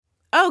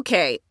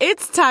Okay,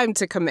 it's time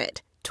to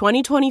commit.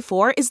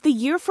 2024 is the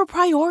year for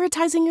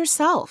prioritizing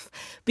yourself.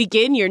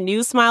 Begin your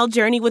new smile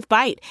journey with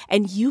Byte,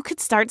 and you could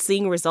start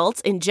seeing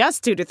results in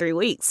just 2 to 3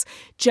 weeks.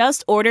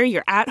 Just order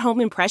your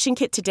at-home impression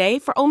kit today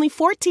for only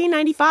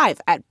 $14.95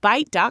 at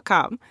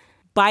Byte.com.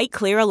 Byte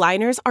Clear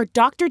aligners are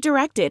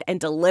doctor-directed and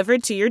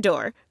delivered to your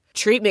door.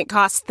 Treatment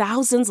costs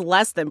thousands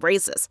less than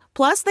braces.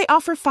 Plus, they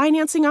offer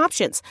financing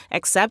options,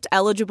 accept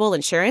eligible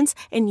insurance,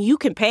 and you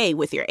can pay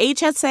with your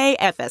HSA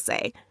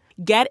FSA.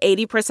 Get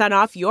 80%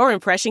 off your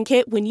impression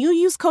kit when you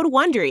use code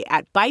WONDERY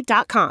at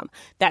Byte.com.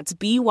 That's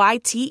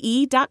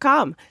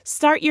BYTE.com.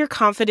 Start your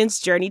confidence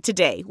journey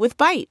today with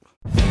Byte.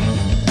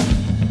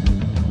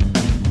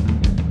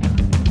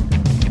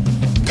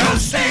 Go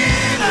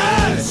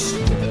Steelers!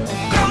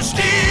 Go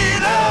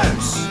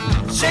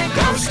Steelers! Say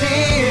go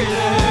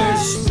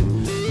Steelers!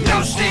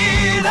 Go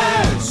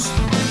Steelers!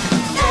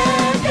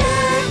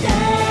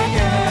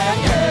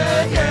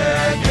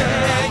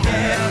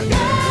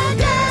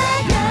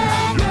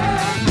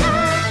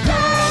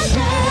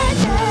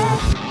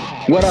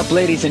 What up,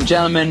 ladies and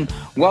gentlemen?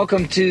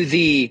 Welcome to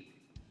the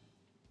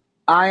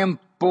I Am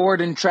Bored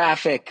in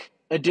Traffic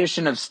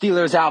edition of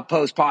Steelers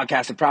Outpost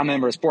podcast, a proud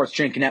member of Sports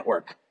Drink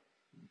Network.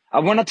 I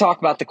want to talk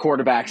about the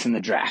quarterbacks in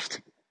the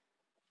draft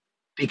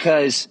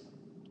because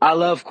I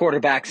love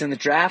quarterbacks in the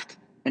draft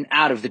and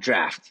out of the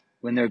draft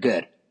when they're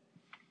good.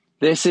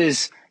 This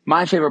is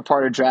my favorite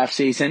part of draft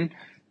season.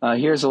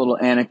 Here's a little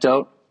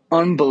anecdote.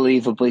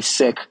 Unbelievably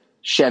sick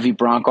Chevy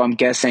Bronco. I'm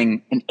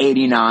guessing an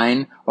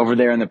 89 over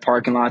there in the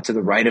parking lot to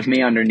the right of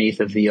me underneath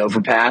of the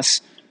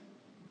overpass.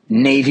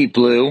 Navy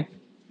blue.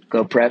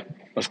 Go Prep.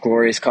 Most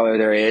glorious color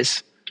there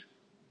is.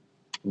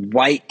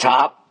 White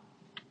top.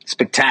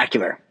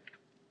 Spectacular.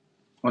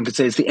 One could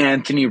say it's the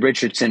Anthony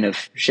Richardson of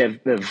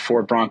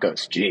Ford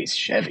Broncos. Jeez,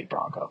 Chevy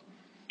Bronco.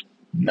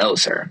 No,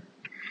 sir.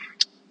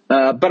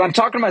 But I'm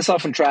talking to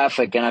myself in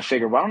traffic, and I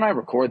figure, why don't I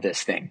record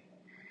this thing?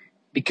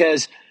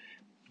 Because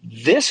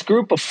this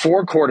group of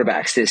 4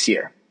 quarterbacks this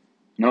year,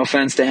 no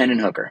offense to Hendon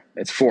Hooker,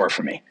 it's 4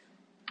 for me,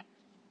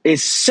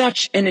 is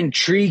such an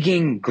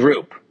intriguing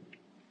group.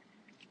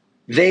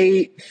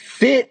 They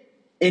fit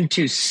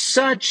into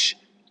such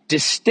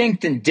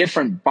distinct and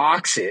different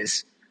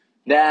boxes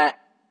that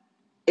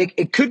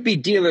it could be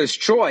dealer's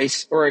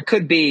choice, or it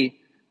could be,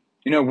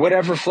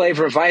 whatever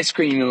flavor of ice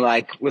cream you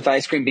like, with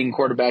ice cream being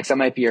quarterbacks, that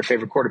might be your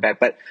favorite quarterback.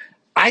 But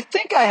I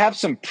think I have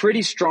some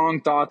pretty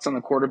strong thoughts on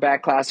the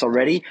quarterback class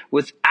already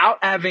without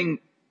having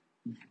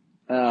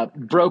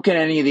broken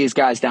any of these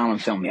guys down on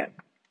film yet.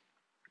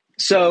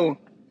 So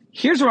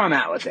here's where I'm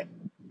at with it.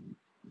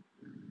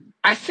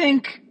 I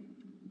think,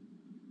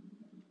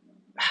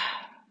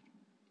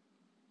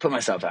 put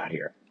myself out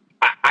here,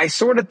 I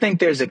sort of think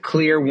there's a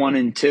clear 1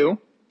 and 2.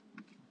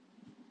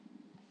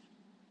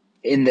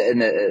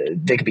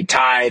 They could be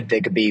tied,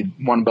 they could be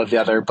one above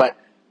the other, but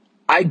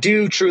I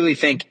do truly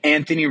think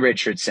Anthony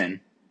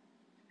Richardson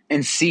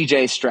and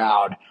C.J.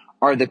 Stroud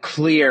are the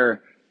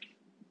clear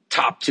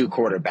top 2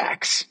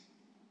 quarterbacks.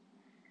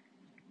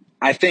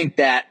 I think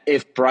that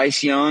if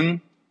Bryce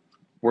Young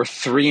were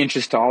 3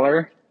 inches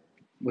taller,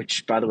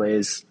 which, by the way,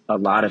 is a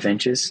lot of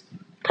inches,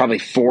 probably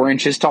 4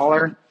 inches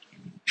taller.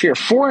 If you're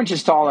 4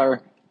 inches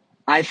taller,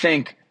 I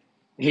think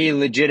he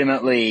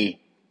legitimately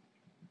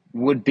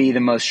would be the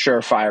most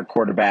surefire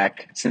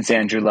quarterback since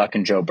Andrew Luck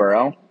and Joe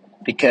Burrow,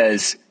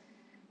 because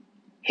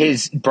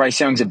Bryce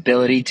Young's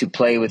ability to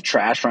play with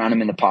trash around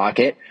him in the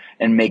pocket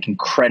and make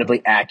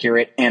incredibly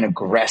accurate and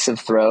aggressive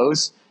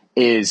throws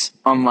is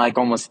unlike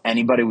almost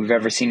anybody we've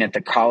ever seen at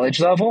the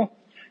college level.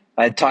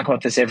 I talk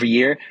about this every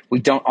year. We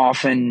don't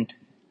often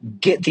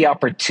get the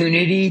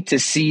opportunity to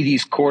see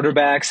these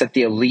quarterbacks at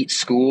the elite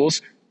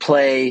schools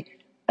play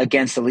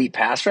against elite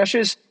pass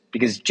rushers,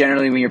 because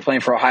generally when you're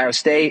playing for Ohio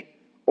State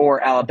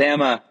or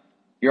Alabama,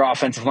 your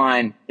offensive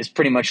line is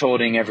pretty much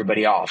holding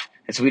everybody off.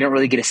 And so we don't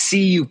really get to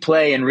see you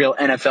play in real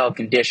NFL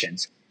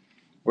conditions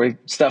where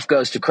stuff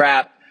goes to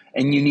crap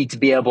and you need to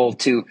be able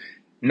to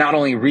not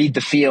only read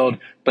the field,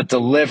 but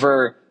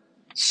deliver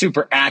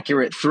super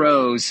accurate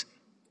throws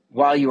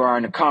while you are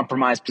in a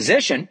compromised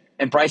position.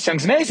 And Bryce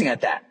Young's amazing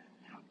at that.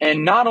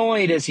 And not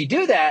only does he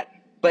do that,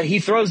 but he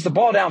throws the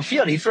ball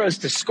downfield. He throws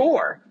to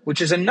score,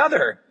 which is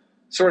another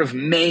sort of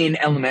main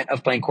element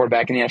of playing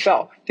quarterback in the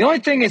NFL. The only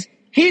thing is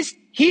he's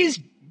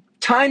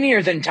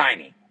tinier than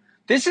tiny.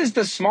 This is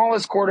the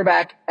smallest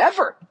quarterback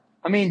ever.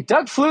 I mean,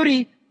 Doug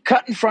Flutie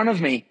cut in front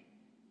of me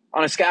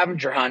on a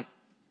scavenger hunt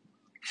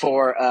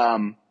for,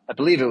 I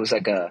believe it was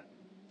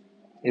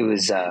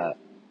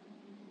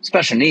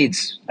special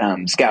needs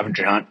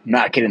scavenger hunt. I'm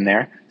not kidding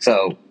there.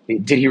 So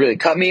did he really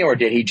cut me, or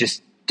did he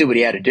just do what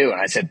he had to do?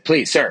 And I said,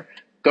 please, sir,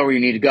 go where you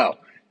need to go.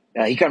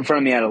 He cut in front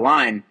of me at a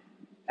line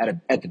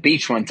at the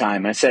beach one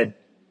time. And I said,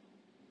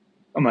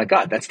 oh my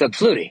God, that's Doug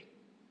Flutie.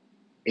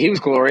 He was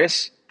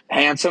glorious,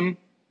 handsome.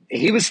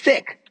 He was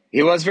thick.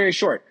 He was very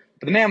short,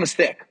 but the man was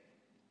thick.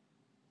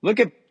 Look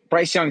at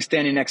Bryce Young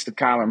standing next to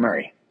Kyler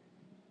Murray.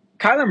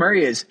 Kyler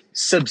Murray is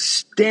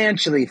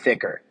substantially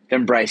thicker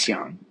than Bryce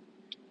Young.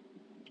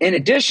 In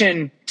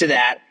addition to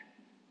that,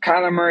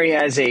 Kyler Murray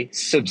has a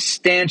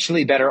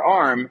substantially better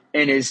arm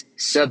and is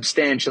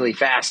substantially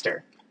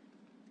faster.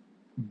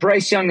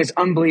 Bryce Young is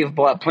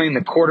unbelievable at playing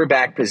the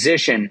quarterback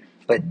position,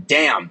 but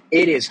damn,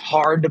 it is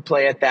hard to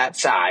play at that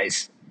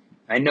size.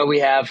 I know we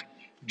have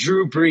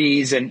Drew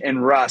Brees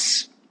and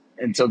Russ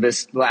until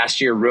this last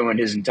year ruined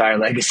his entire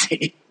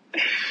legacy.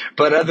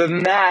 But other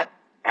than that,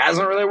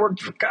 hasn't really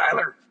worked for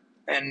Kyler.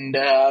 And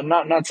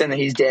not saying that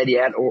he's dead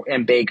yet,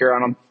 and Baker, I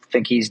don't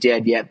think he's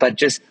dead yet, but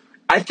just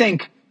I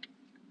think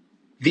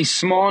the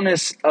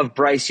smallness of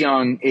Bryce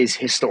Young is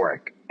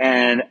historic.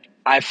 And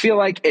I feel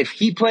like if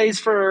he plays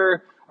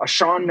for a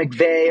Sean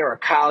McVay or a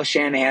Kyle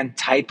Shanahan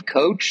type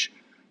coach,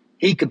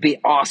 he could be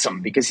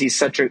awesome because he's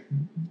such a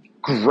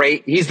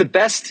he's the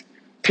best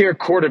pure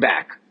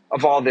quarterback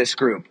of all this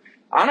group.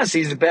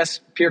 Honestly, he's the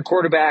best pure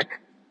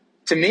quarterback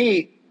to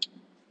me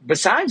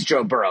besides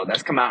Joe Burrow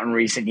that's come out in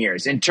recent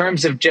years in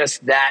terms of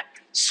just that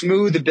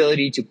smooth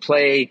ability to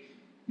play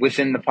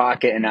within the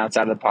pocket and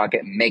outside of the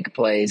pocket and make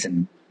plays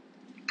and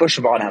push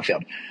the ball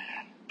downfield.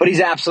 But he's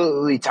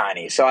absolutely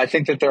tiny. So I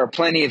think that there are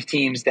plenty of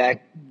teams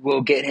that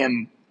will get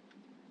him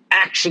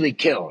actually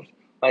killed,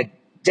 like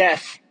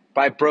death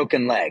by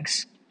broken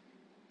legs.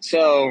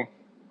 So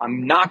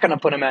I'm not going to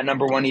put him at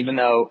number one, even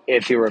though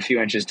if he were a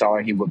few inches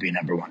taller, he would be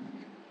number one.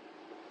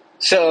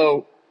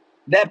 So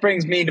that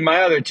brings me to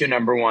my other two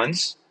number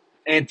ones,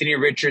 Anthony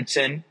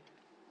Richardson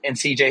and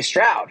CJ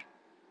Stroud,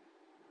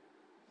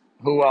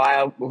 who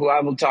I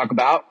will talk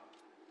about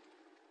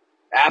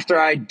after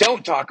I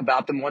don't talk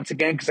about them once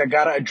again, because I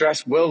got to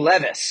address Will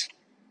Levis.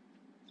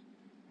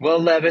 Will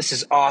Levis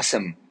is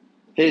awesome.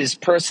 His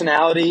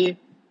personality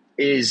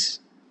is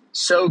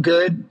so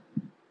good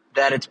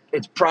that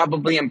it's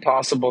probably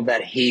impossible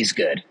that he's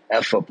good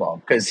at football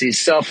because he's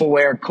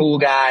self-aware, cool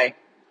guy.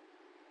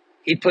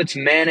 He puts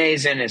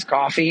mayonnaise in his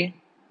coffee.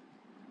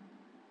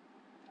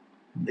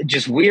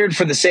 Just weird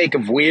for the sake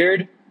of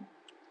weird.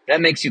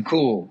 That makes you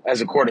cool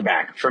as a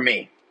quarterback for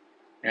me.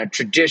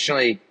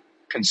 Traditionally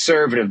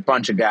conservative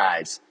bunch of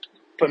guys.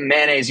 Put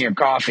mayonnaise in your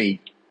coffee.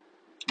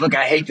 Look,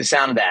 I hate the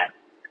sound of that.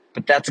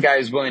 But that's a guy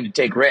who's willing to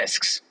take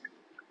risks.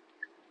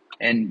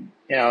 And,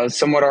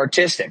 somewhat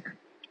artistic.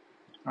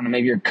 I don't know,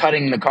 maybe you're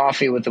cutting the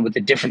coffee with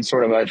a different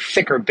sort of a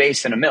thicker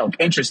base than a milk.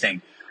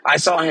 Interesting. I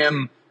saw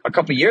him a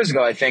couple years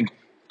ago, I think,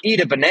 eat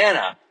a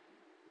banana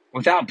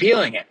without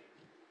peeling it.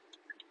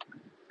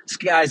 This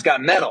guy's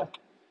got metal.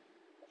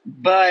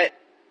 But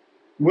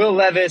Will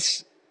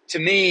Levis, to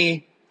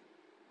me,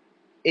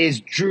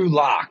 is Drew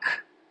Lock.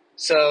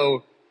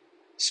 So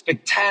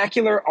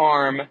spectacular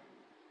arm,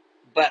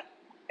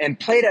 and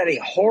played at a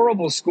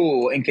horrible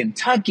school in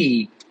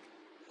Kentucky,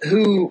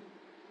 who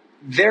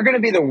they're going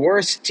to be the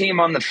worst team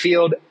on the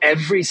field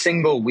every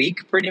single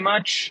week, pretty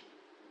much.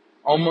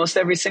 Almost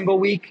every single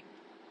week.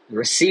 The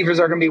receivers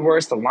are going to be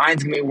worse. The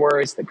line's going to be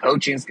worse. The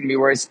coaching's going to be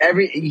worse.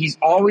 He's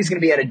always going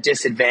to be at a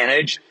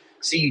disadvantage.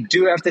 So you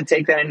do have to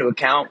take that into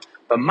account.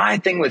 But my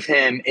thing with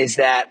him is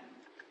that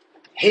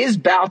his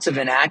bouts of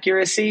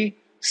inaccuracy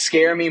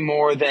scare me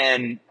more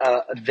than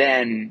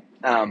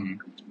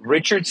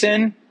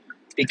Richardson,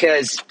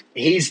 because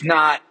he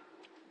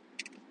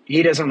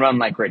doesn't run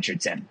like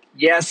Richardson.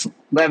 Yes,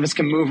 Levis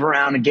can move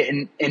around and get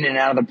in and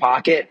out of the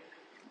pocket,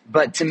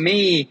 but to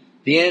me,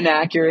 the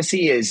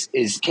inaccuracy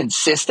is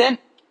consistent,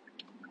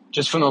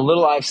 just from the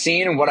little I've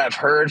seen and what I've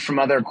heard from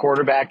other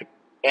quarterback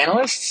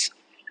analysts.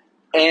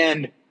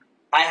 And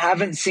I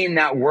haven't seen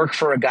that work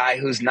for a guy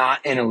who's not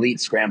an elite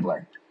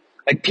scrambler.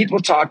 Like, people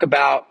talk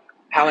about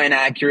how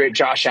inaccurate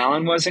Josh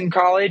Allen was in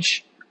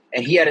college,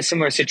 and he had a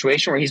similar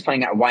situation where he's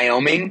playing at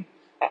Wyoming.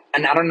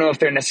 And I don't know if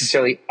they're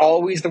necessarily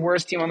always the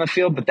worst team on the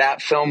field, but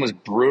that film was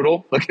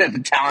brutal, looking at the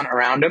talent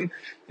around him.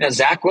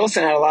 Zach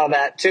Wilson had a lot of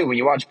that too. When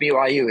you watch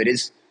BYU, it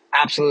is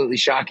absolutely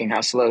shocking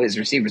how slow his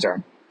receivers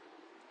are.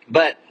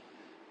 But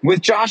with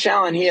Josh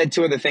Allen, he had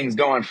two other things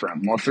going for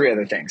him. Well, three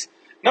other things.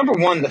 Number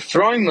one, the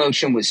throwing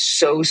motion was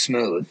so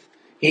smooth.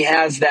 He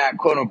has that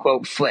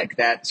quote-unquote flick,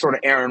 that sort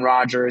of Aaron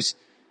Rodgers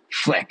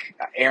flick.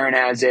 Aaron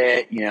has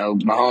it.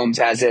 Mahomes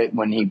has it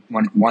when he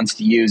wants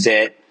to use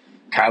it.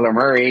 Kyler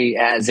Murray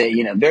has it.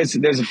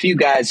 There's a few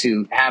guys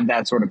who have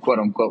that sort of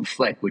quote-unquote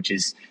flick, which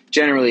is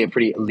generally a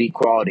pretty elite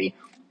quality.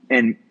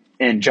 And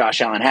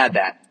Josh Allen had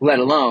that, let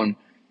alone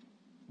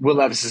Will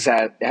Levis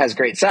has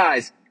great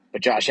size,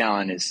 but Josh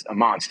Allen is a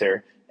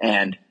monster,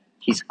 and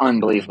he's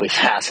unbelievably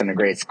fast and a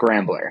great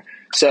scrambler.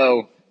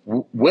 So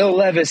Will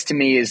Levis, to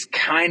me, is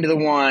kind of the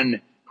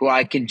one who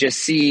I can just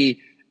see.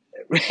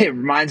 It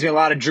reminds me a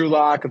lot of Drew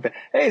Lock.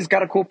 Hey, he's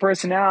got a cool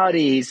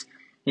personality.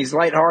 He's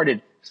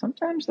lighthearted.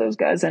 Sometimes those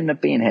guys end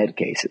up being head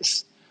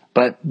cases.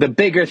 But the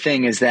bigger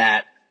thing is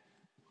that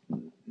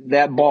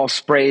ball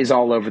sprays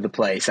all over the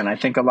place. And I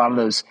think a lot of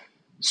those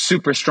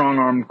super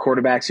strong-armed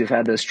quarterbacks who've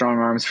had those strong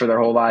arms for their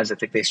whole lives, I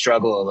think they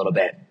struggle a little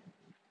bit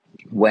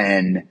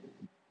when,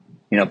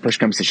 push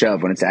comes to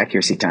shove, when it's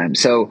accuracy time.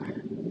 So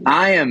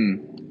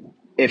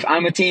if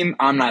I'm a team,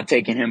 I'm not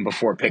taking him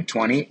before pick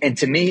 20. And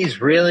to me, he's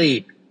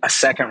really a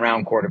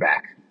second-round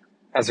quarterback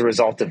as a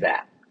result of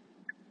that.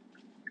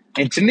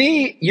 And to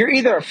me, you're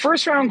either a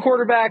first-round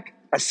quarterback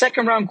a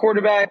second-round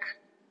quarterback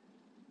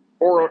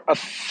or a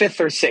fifth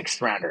or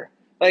sixth rounder?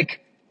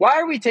 Like, why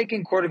are we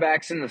taking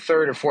quarterbacks in the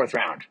third or fourth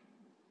round?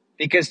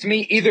 Because to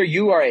me, either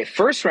you are a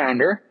first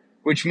rounder,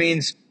 which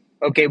means,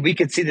 okay, we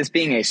could see this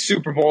being a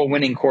Super Bowl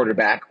winning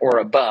quarterback or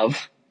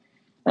above.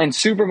 And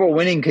Super Bowl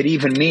winning could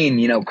even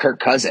mean, Kirk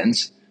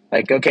Cousins.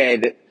 Like,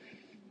 okay,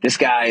 this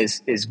guy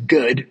is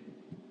good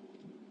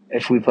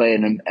if we have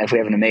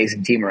an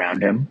amazing team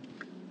around him.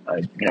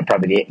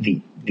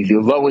 Probably the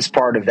lowest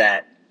part of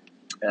that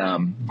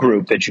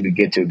group that you could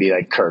get to would be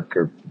like Kirk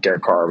or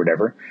Derek Carr or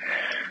whatever.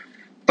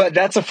 But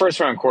that's a first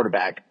round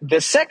quarterback.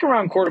 The second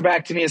round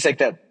quarterback to me is like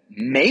that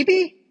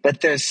maybe,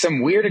 but there's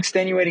some weird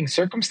extenuating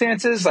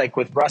circumstances, like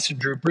with Russ and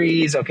Drew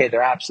Brees. Okay,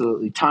 they're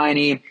absolutely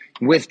tiny.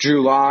 With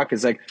Drew Lock,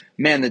 is like,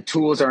 man, the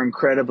tools are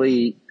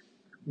incredibly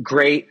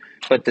great,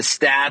 but the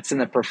stats and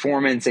the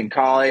performance in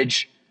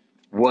college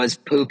was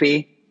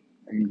poopy.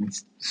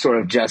 It's sort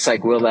of just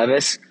like Will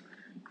Levis.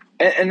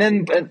 And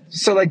then,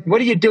 so like,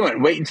 what are you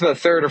doing? Wait until the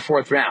third or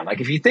fourth round.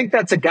 Like, if you think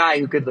that's a guy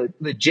who could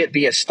legit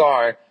be a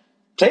star,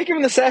 take him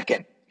in the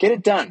second. Get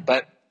it done.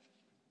 But,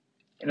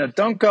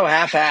 don't go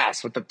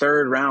half-ass with the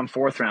third round,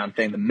 fourth round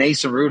thing. The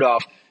Mason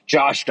Rudolph,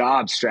 Josh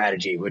Dobbs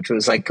strategy, which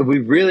was like, could we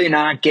really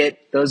not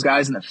get those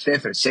guys in the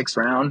fifth or sixth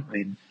round? I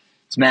mean,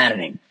 it's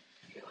maddening.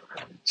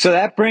 So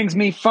that brings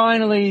me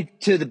finally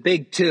to the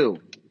big two.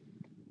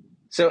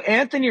 So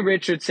Anthony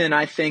Richardson,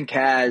 I think,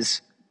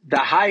 has the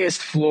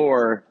highest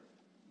floor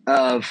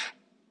of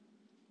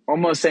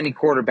almost any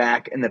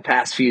quarterback in the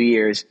past few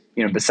years,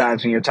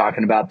 besides when you're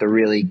talking about the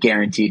really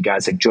guaranteed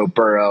guys like Joe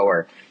Burrow,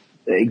 or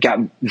it got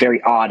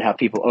very odd how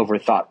people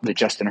overthought the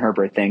Justin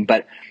Herbert thing.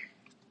 But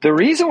the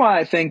reason why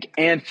I think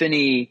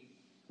Anthony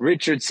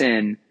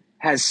Richardson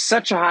has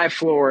such a high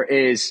floor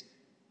is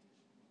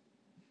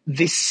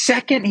the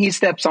second he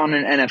steps on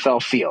an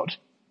NFL field,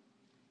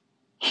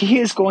 he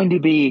is going to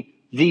be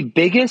the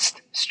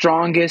biggest,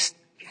 strongest,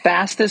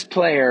 fastest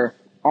player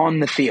on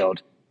the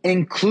field,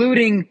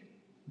 including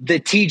the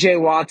TJ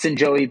Watson,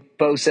 Joey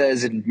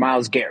Bosa's, and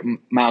Myles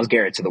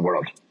Garrett's of the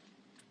world.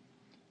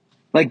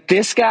 Like,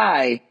 this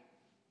guy,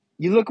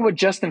 you look at what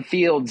Justin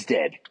Fields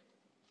did.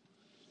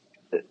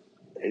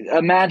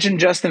 Imagine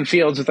Justin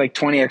Fields with like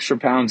 20 extra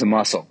pounds of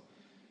muscle.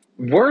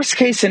 Worst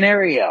case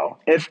scenario,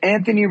 if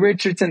Anthony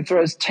Richardson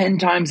throws 10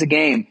 times a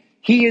game,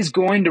 he is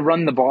going to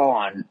run the ball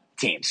on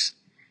teams.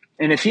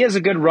 And if he has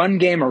a good run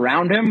game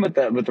around him with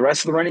the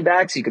rest of the running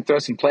backs, you could throw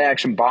some play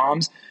action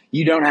bombs.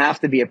 You don't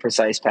have to be a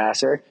precise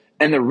passer.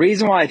 And the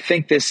reason why I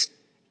think this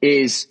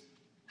is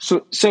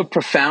so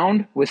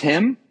profound with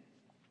him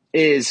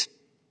is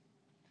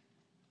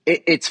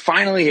it's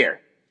finally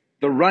here.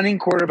 The running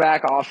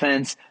quarterback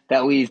offense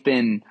that we've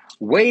been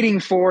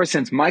waiting for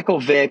since Michael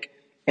Vick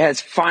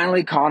has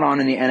finally caught on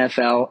in the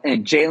NFL,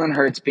 and Jalen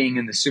Hurts being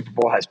in the Super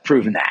Bowl has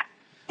proven that.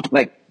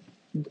 Like,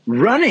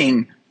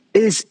 running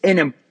is an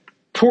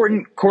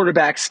important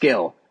quarterback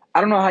skill.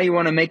 I don't know how you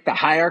want to make the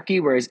hierarchy,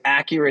 where his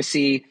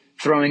accuracy,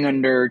 throwing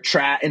under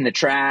in the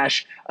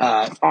trash,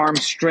 arm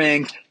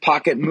strength,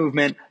 pocket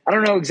movement. I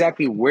don't know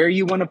exactly where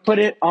you want to put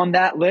it on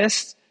that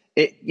list.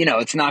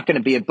 It's not going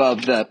to be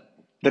above the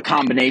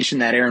combination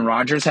that Aaron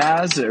Rodgers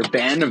has, or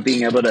Ben, of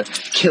being able to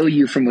kill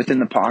you from within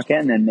the pocket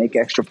and then make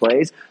extra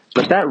plays.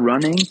 But that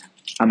running,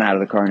 I'm out of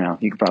the car now.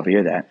 You can probably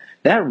hear that.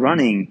 That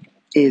running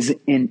is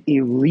an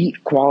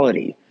elite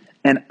quality.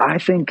 And I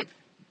think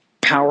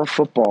power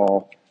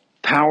football,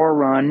 power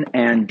run,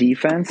 and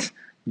defense,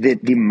 the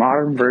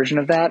modern version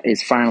of that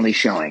is finally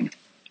showing.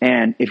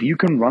 And if you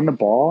can run the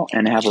ball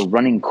and have a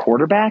running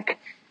quarterback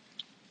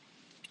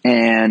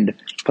and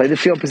play the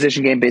field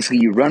position game, basically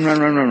you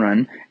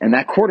run, and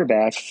that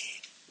quarterback,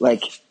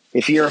 like,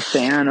 if you're a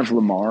fan of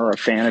Lamar or a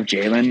fan of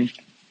Jalen,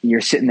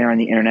 you're sitting there on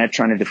the internet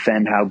trying to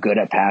defend how good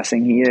at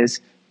passing he is.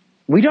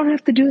 We don't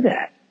have to do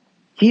that.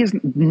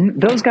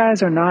 Those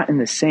guys are not in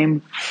the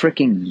same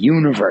freaking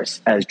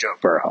universe as Joe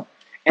Burrow.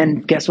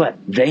 And guess what?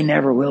 They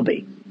never will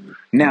be.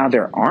 Now,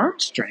 their arm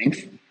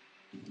strength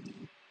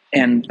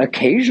and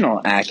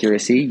occasional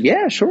accuracy,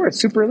 yeah, sure, it's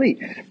super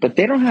elite. But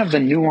they don't have the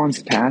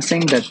nuanced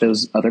passing that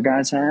those other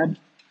guys had,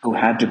 who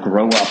had to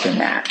grow up in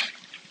that,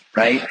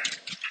 right?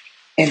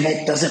 And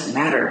that doesn't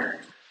matter,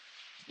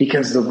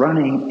 because the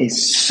running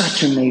is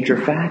such a major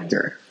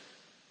factor.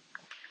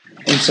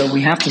 And so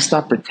we have to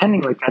stop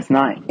pretending like that's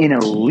not an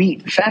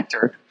elite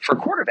factor for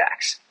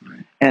quarterbacks.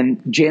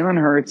 And Jalen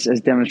Hurts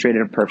has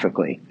demonstrated it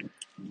perfectly.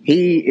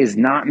 He is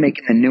not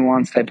making the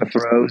nuanced type of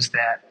throws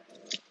that,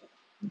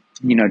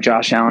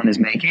 Josh Allen is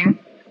making,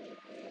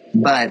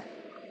 but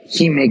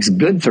he makes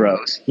good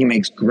throws. He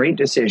makes great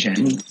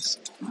decisions.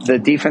 The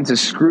defense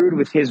is screwed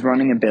with his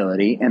running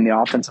ability, and the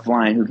offensive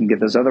line, who can get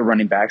those other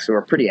running backs who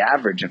are pretty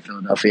average in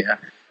Philadelphia,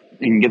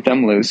 you can get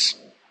them loose.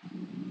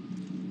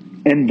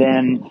 And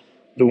then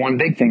the one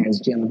big thing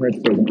is Jalen Hurts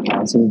doesn't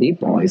pass in the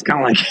deep ball. He's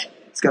got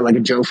like a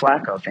Joe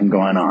Flacco thing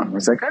going on.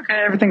 It's like,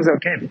 okay, everything's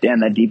okay, but damn,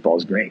 that deep ball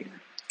is great.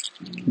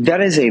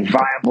 That is a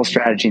viable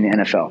strategy in the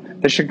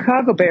NFL. The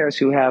Chicago Bears,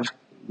 who have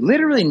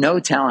literally no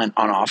talent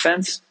on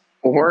offense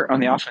or on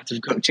the offensive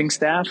coaching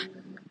staff,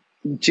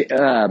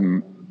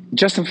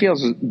 Justin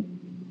Fields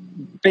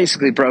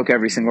basically broke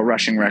every single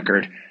rushing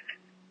record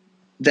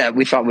that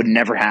we thought would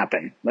never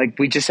happen. Like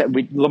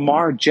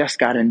Lamar just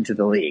got into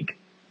the league,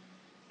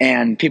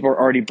 and people are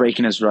already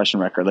breaking his rushing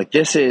record. Like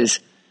this is,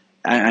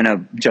 I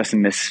know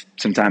Justin missed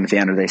some time at the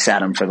end, or they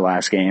sat him for the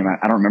last game.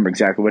 I don't remember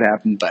exactly what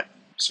happened, but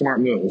smart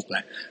move.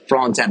 But for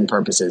all intent and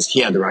purposes,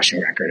 he had the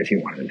rushing record if he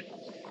wanted.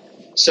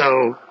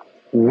 So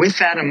with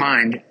that in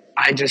mind,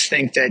 I just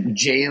think that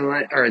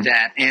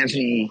that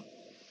Anthony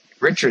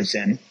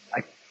Richardson,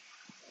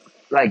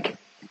 like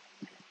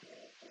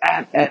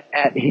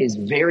at his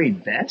very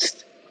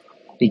best,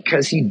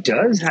 because he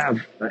does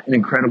have an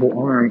incredible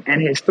arm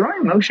and his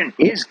throwing motion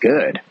is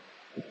good.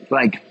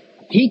 Like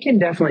he can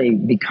definitely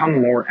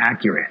become more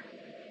accurate.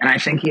 And I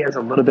think he has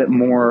a little bit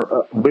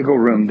more wiggle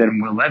room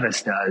than Will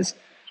Levis does,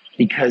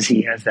 because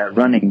he has that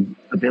running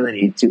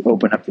ability to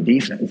open up the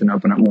defense and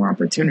open up more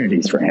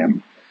opportunities for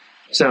him.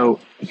 So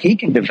he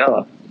can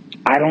develop.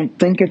 I don't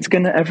think it's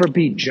going to ever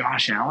be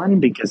Josh Allen,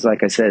 because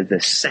like I said,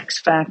 the sex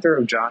factor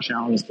of Josh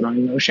Allen's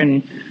throwing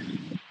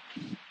motion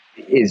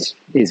is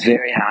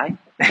very high.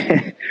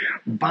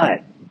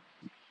 But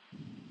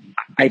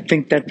I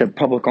think that the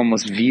public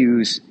almost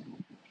views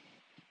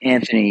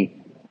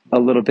Anthony a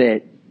little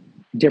bit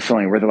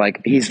differently, where they're like,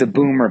 he's the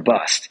boom or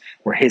bust,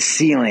 where his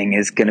ceiling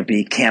is going to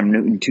be Cam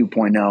Newton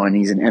 2.0 and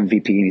he's an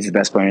MVP and he's the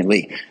best player in the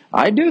league.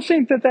 I do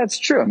think that that's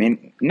true. I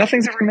mean,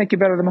 nothing's ever going to make you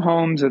better than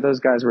Mahomes or those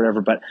guys or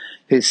whatever, but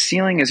his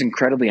ceiling is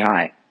incredibly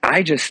high.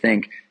 I just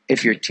think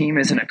if your team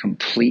isn't a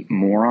complete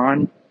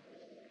moron,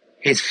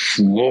 his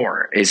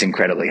floor is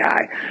incredibly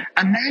high.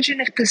 Imagine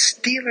if the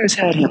Steelers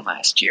had him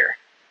last year.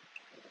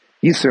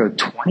 You throw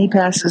 20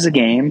 passes a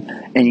game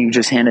and you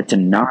just hand it to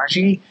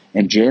Najee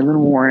and Jaylen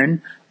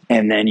Warren,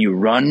 and then you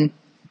run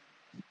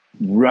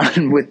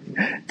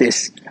with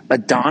this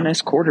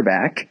Adonis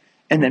quarterback,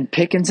 and then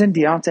Pickens and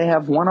Deontay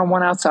have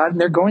one-on-one outside, and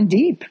they're going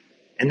deep.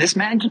 And this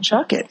man can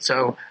chuck it.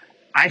 So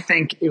I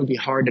think it would be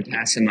hard to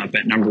pass him up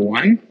at number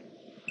one,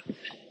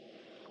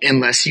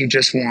 unless you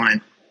just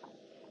want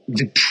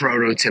the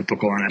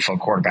prototypical NFL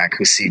quarterback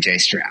who's C.J.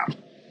 Stroud.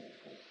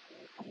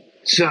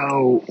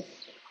 So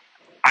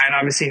I'd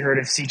obviously heard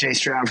of C.J.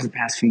 Stroud for the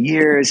past few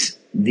years.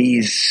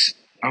 These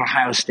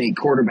Ohio State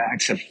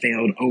quarterbacks have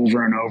failed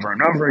over and over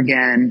and over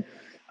again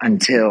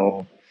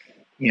until,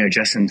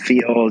 Justin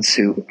Fields,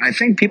 who I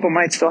think people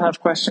might still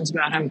have questions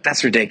about him.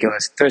 That's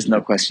ridiculous. There's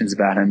no questions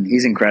about him.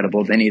 He's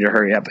incredible. They need to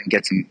hurry up and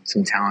get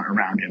some talent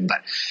around him,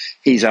 but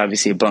he's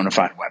obviously a bona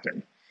fide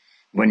weapon.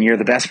 When you're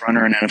the best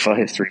runner in NFL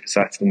history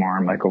besides Lamar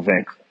and Michael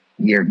Vick,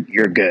 you're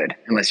good,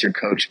 unless your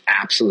coach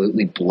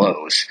absolutely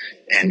blows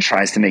and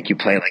tries to make you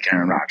play like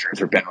Aaron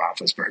Rodgers or Ben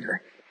Roethlisberger.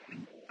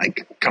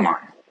 Like, come on.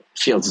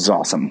 Fields is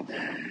awesome.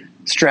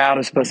 Stroud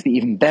is supposed to be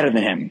even better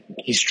than him.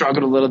 He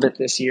struggled a little bit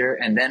this year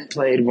and then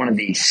played one of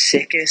the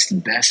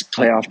sickest, best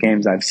playoff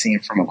games I've seen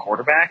from a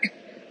quarterback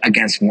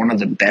against one of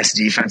the best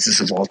defenses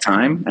of all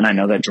time. And I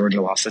know that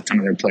Georgia lost a ton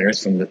of their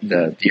players from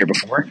the year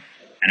before,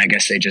 and I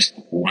guess they just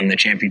won the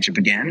championship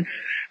again.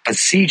 But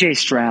C.J.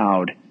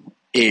 Stroud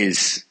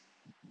he's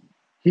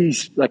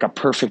like a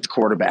perfect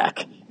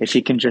quarterback if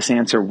he can just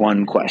answer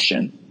one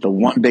question. The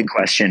one big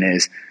question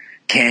is,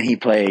 can he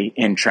play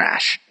in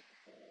trash?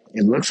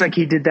 It looks like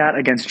he did that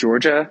against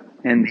Georgia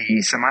in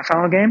the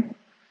semifinal game,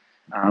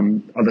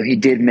 although he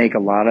did make a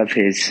lot of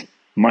his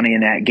money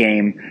in that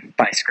game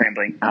by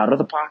scrambling out of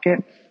the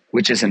pocket,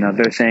 which is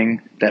another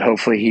thing that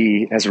hopefully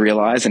he has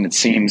realized, and it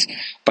seems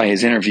by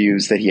his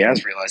interviews that he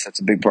has realized that's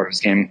a big part of his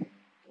game.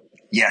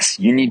 Yes,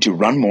 you need to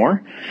run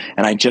more,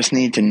 and I just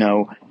need to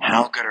know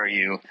how good are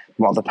you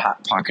while the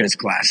pocket is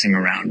glassing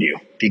around you,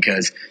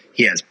 because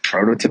he has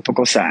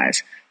prototypical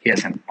size. He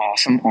has an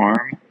awesome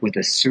arm with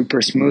a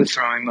super smooth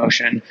throwing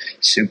motion,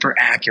 super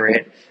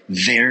accurate,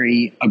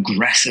 very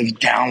aggressive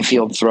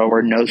downfield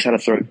thrower, knows how to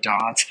throw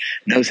dots,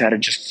 knows how to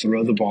just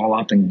throw the ball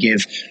up and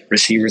give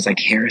receivers like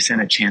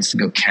Harrison a chance to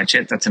go catch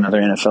it. That's another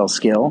NFL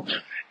skill.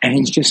 And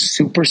he's just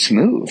super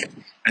smooth.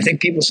 I think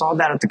people saw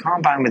that at the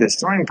combine with his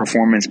throwing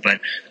performance, but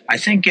I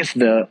think it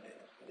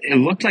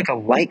looked like a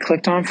light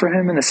clicked on for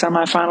him in the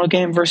semifinal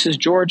game versus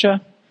Georgia.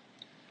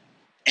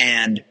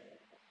 And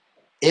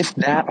if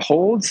that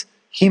holds,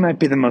 he might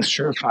be the most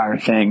surefire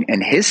thing,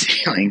 and his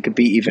ceiling could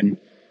be even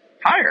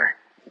higher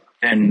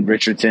than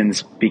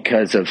Richardson's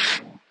because of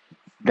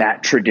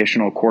that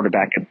traditional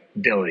quarterback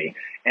ability.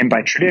 And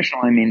by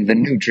traditional, I mean the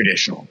new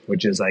traditional,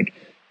 which is like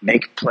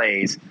make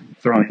plays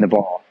throwing the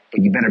ball,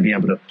 but you better be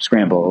able to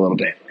scramble a little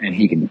bit, and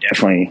he can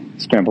definitely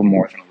scramble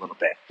more than a little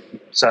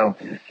bit. So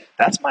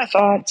that's my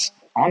thoughts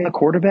on the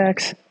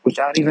quarterbacks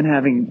without even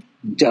having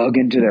dug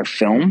into their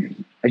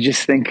film. I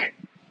just think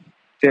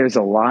there's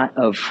a lot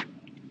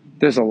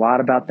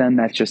about them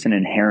that's just an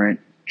inherent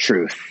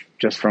truth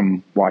just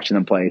from watching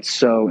them play. It's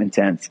so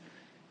intense.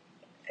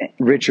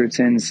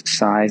 Richardson's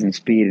size and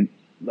speed,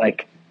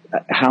 like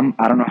I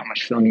don't know how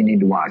much film you need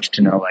to watch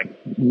to know, like,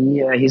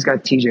 yeah, he's got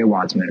TJ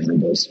Watt's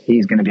measurables.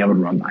 He's going to be able to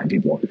run by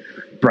people.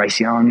 Bryce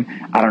Young,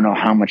 I don't know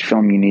how much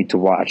film you need to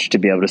watch to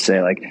be able to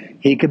say, like,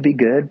 he could be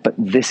good, but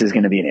this is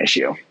going to be an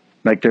issue.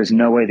 Like, there's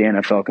no way the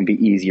NFL can be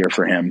easier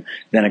for him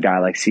than a guy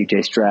like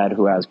CJ Stroud,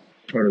 who has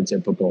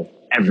prototypical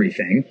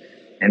everything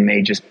and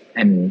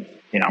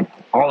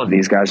all of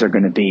these guys are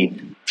going to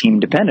be team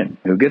dependent.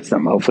 Who gets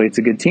them? Hopefully it's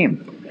a good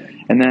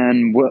team. And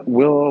then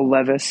Will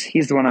Levis,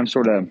 he's the one I'm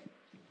sort of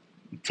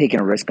taking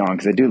a risk on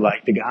because I do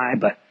like the guy,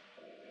 but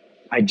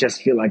I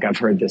just feel like I've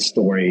heard this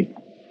story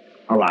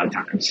a lot of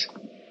times.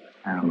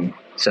 And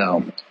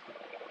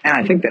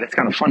I think that it's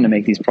kind of fun to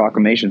make these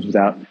proclamations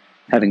without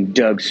having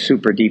dug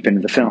super deep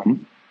into the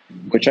film,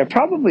 which I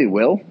probably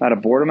will out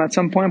of boredom at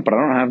some point, but I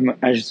don't have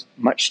as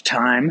much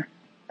time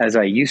as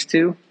I used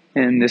to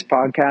in this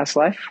podcast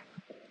life,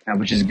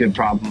 which is a good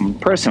problem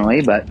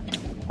personally, but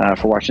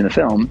for watching the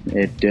film,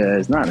 it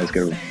is not as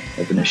good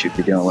of an issue to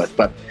be dealing with.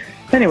 But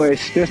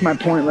anyways, there's my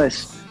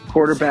pointless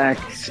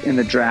quarterbacks in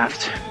the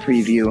draft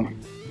preview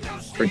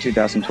for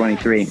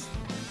 2023.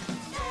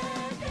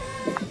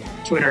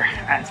 Twitter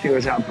at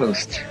Steelers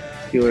Outpost,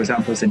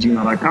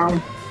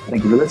 SteelersOutpost@gmail.com.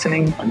 Thank you for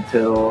listening.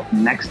 Until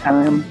next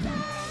time,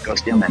 go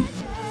Steelmen.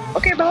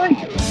 Okay,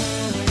 bye.